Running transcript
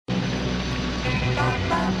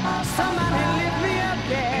Somebody lift me up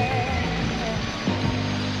there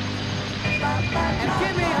and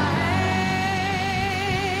give me a hand.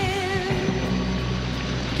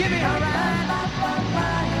 Give me a ride.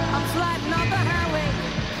 I'm sliding off the highway.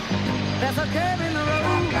 There's a curve in the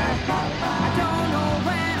road. I don't know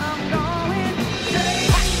where I'm going.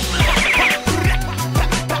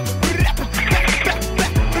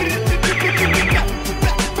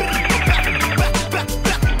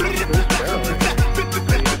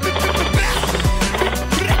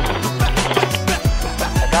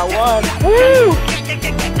 I got one. Woo!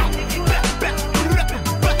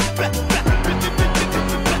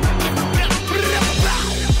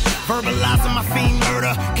 Verbalizing my fiend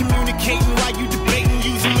murder, communicating while you debating,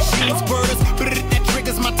 using machine squirters. That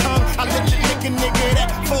triggers my tongue. I lick a nigga,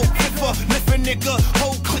 that folk fiffer, lift a nigga,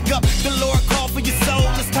 whole click up. The Lord call for your soul,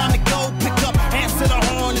 it's time to go pick up. Answer the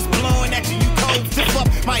horn, it's blowing at you, you cold tip up.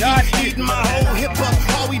 My heat eating my whole hip up.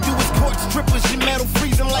 All we do is court strippers, your metal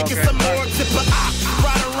freezing like it's a more tipper. I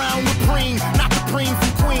ride around with preem, not the preem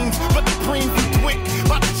from Queens, but the preem from Quick.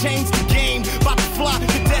 About to change the game, about to fly the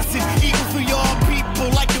desert, eagle for y'all people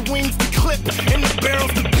like the wings to clip and the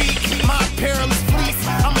barrels to beat. My perilous fleece,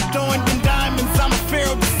 I'm adorned in diamonds, I'm a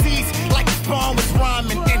pharaoh deceased, like the spawn was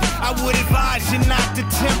rhyming. And I would advise you not to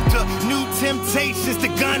tempt her. New temptations, the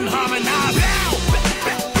gun harmonize.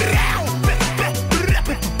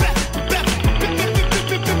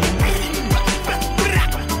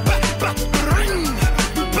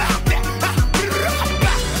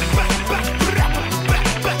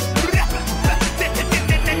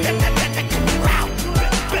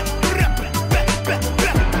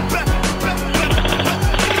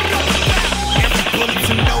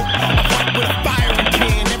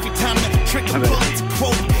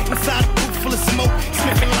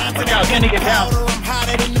 Can you get down? I'm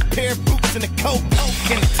hotter than the pair of boots and the coat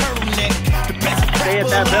and the turtleneck. The best Stay at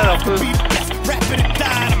that bell, be the best rapper to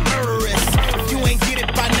die, I'm murderous. If you ain't get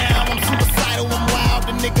it by now, I'm suicidal, I'm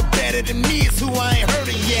wild. The nigga better than me is who I ain't heard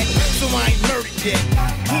of yet, so I ain't murdered yet.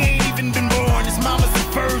 He ain't even been born, his mama's a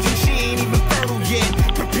virgin, she ain't even fertile yet.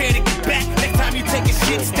 Prepare to get back, next time you take a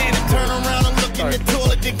shit, stand and turn around and look in the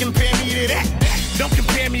toilet and compare me to that. Don't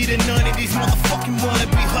compare me to none of these motherfucking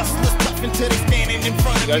wannabe hustlers, tough until they standing in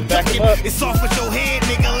front of me. It's off with your head,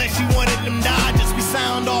 nigga, unless you wanted them dodgers. We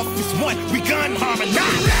sound off as one, we gun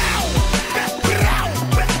harmonize.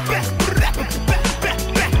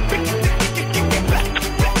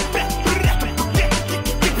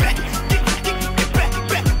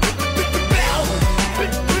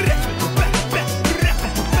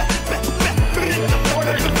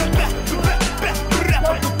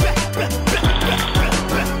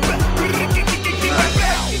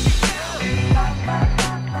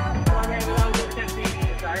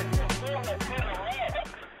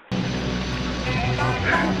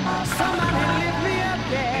 Somebody lift me up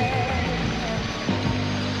there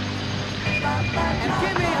and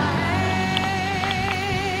give me a hand.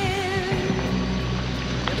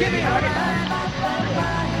 Give me a ride.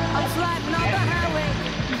 I'm sliding off the highway.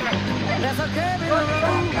 There's a curve in the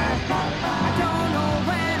road. I don't know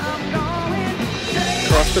where I'm going.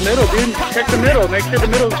 Cross the middle, dude. Check the middle. Make sure the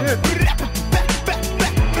middle's good.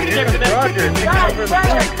 Roger.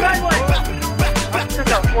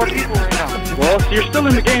 Took out 4 people right now. Well, you're still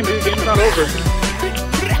in the game, dude. Game's not over.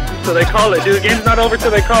 So they call it, dude. Game's not over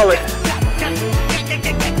till they call it.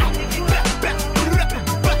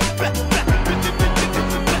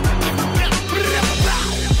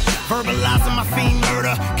 Verbalizing my fiend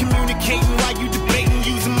murder, communicating while you debating,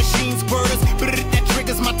 using machine squirters. That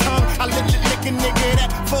triggers my tongue. I lick a nigga,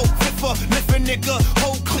 that folk fiffer, lift a nigga,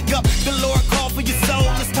 whole click up. The Lord call for your soul,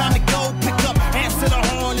 it's time to go pick up. Answer the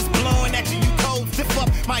horn, it's blowing at you, you cold, zip up.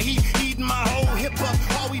 My heat